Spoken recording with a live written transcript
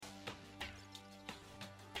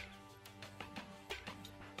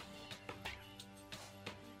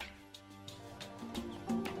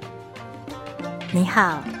你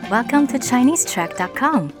好, welcome to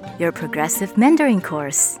ChineseTrack.com, your progressive Mandarin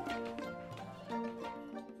course.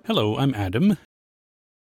 Hello, I'm Adam.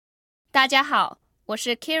 大家好，我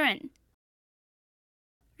是 Karen。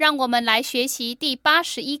让我们来学习第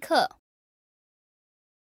81课。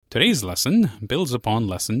Today's lesson builds upon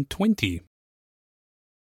lesson 20.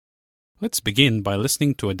 Let's begin by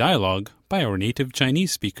listening to a dialogue by our native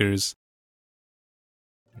Chinese speakers.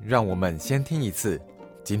 让我们先听一次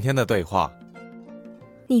今天的对话。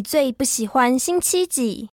你最不喜欢星期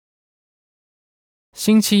几？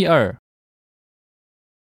星期二，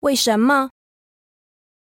为什么？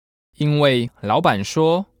因为老板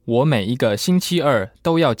说我每一个星期二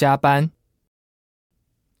都要加班。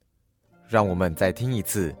让我们再听一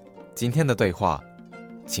次今天的对话，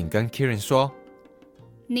请跟 Kieran 说。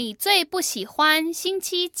你最不喜欢星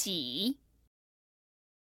期几？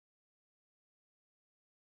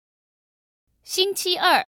星期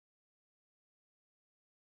二。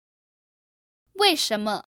为什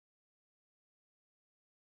么？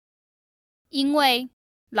因为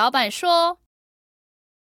老板说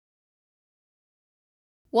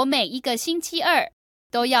我每一个星期二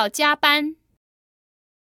都要加班。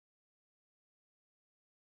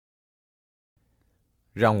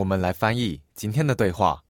让我们来翻译今天的对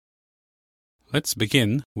话。Let's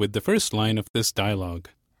begin with the first line of this dialogue.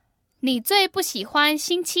 你最不喜欢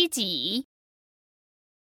星期几？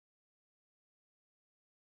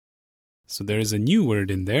 So there is a new word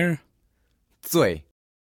in there. 最，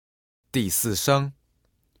第四声。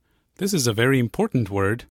 This is a very important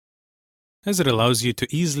word, as it allows you to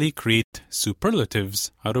easily create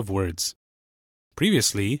superlatives out of words.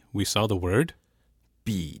 Previously, we saw the word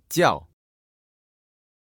比较，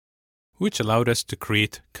 which allowed us to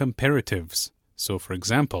create comparatives. So, for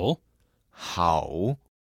example, 好，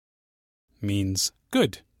 means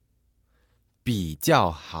good, 比较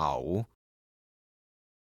好，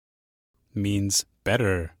 means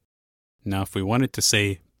better. Now, if we wanted to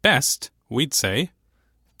say best, we'd say,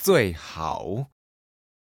 最好。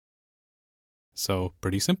 so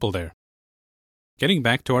pretty simple there. Getting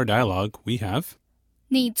back to our dialogue, we have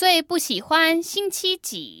你最不喜欢星期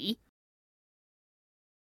几？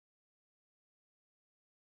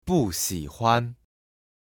不喜欢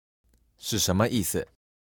是什么意思？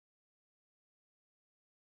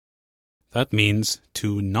 that means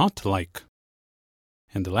to not like.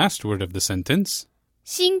 And the last word of the sentence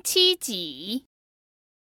星期几？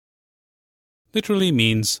 literally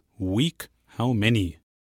means week how many.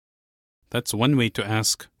 That's one way to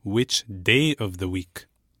ask which day of the week.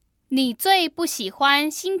 你最不喜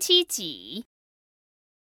欢星期几？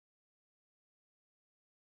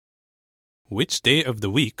 Which day of the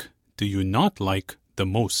week do you not like the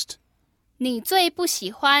most? 你最不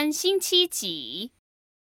喜欢星期几？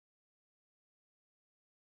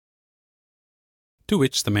 To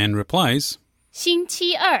which the man replies, 星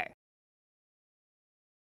期二。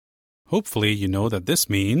 hopefully you know that this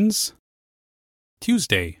means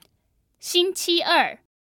Tuesday. 星期二。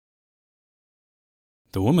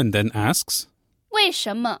 The woman then asks, 为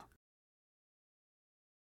什么？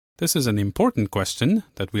 this is an important question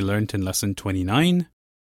that we learned in lesson 29.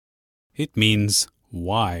 It means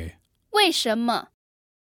why. 为什么？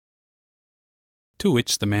 To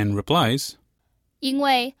which the man replies, 因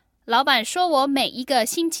为老板说我每一个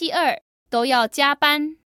星期二都要加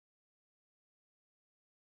班。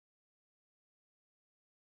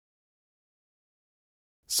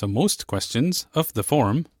so most questions of the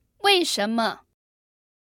form 为什么？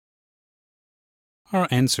 are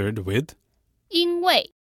answered with 因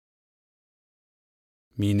为，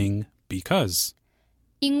 meaning because.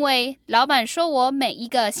 因为老板说我每一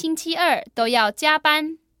个星期二都要加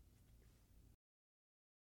班。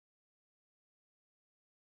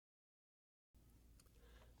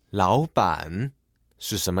老板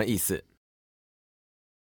是什么意思？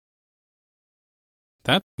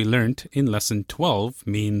 That we learnt in lesson 12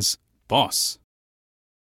 means boss.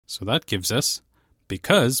 So that gives us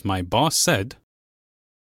because my boss said.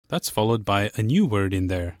 That's followed by a new word in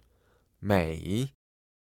there. 美，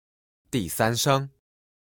第三声。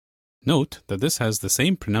 Note that this has the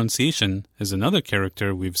same pronunciation as another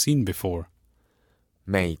character we've seen before,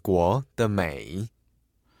 美国的美，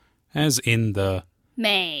 as in the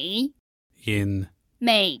美， in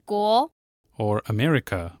美国， or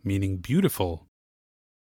America, meaning beautiful.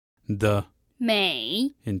 The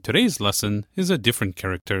美， in today's lesson is a different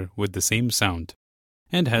character with the same sound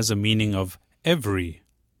and has a meaning of every.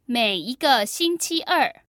 每一个星期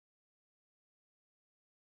二。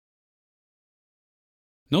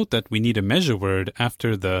 Note that we need a measure word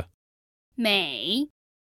after the 每，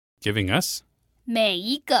 giving us 每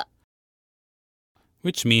一个。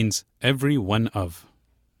which means every one of.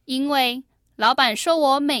 因为老板说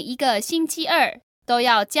我每一个星期二都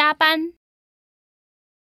要加班。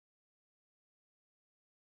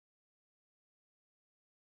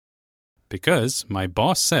Because my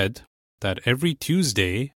boss said that every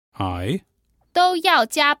Tuesday I 都要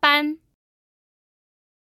加班。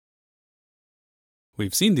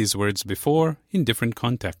We've seen these words before in different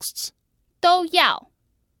contexts. 都要。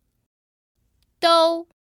都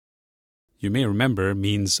You may remember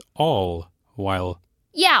means all, while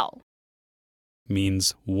要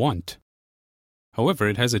means want. However,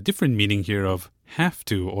 it has a different meaning here of have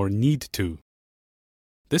to or need to.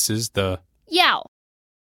 This is the 要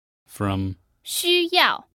from. 需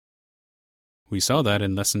要。We saw that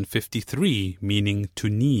in lesson 53, meaning to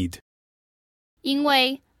need. 因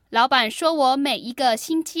为老板说我每一个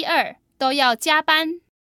星期二都要加班。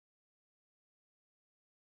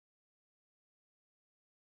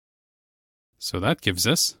So that gives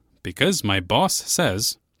us, because my boss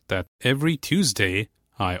says that every Tuesday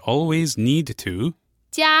I always need to.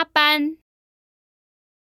 加班。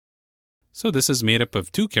So this is made up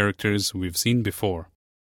of two characters we've seen before.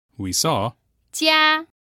 We saw 加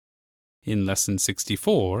in lesson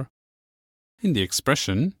 64 in the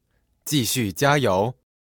expression 继续加油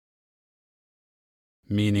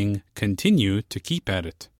meaning continue to keep at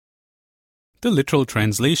it. The literal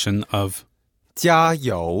translation of 加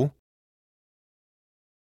油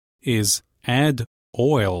is add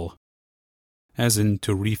oil, as in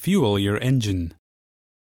to refuel your engine.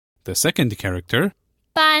 The second character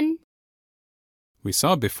班 we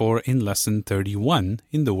saw before in lesson 31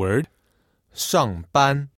 in the word 上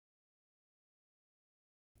班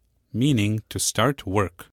meaning to start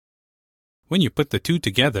work. When you put the two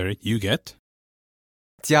together, you get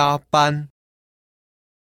加班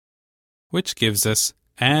which gives us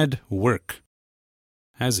add work,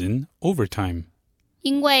 as in overtime.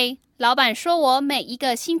 因为老板说我每一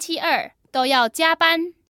个星期二都要加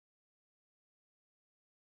班。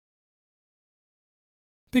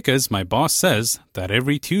Because my boss says that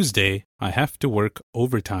every Tuesday I have to work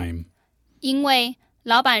overtime. 因为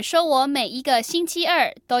老板说我每一个星期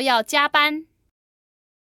二都要加班。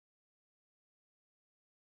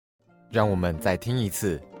让我们再听一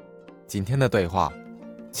次今天的对话，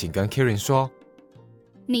请跟 Kirin 说。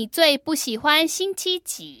你最不喜欢星期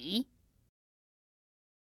几？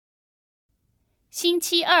星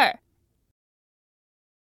期二。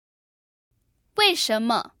为什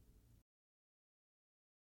么？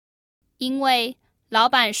因为老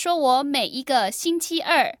板说我每一个星期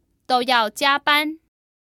二都要加班。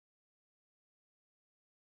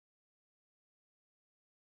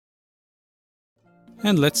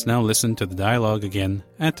And let's now listen to the dialogue again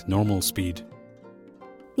at normal speed.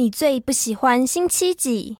 你最不喜欢星期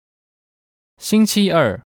几？星期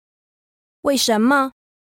二，为什么？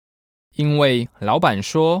因为老板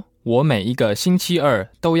说我每一个星期二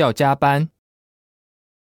都要加班。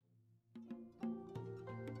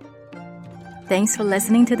Thanks for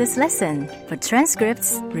listening to this lesson. For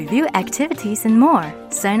transcripts, review activities, and more,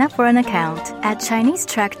 sign up for an account at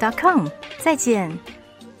ChineseTrack.com. 再见。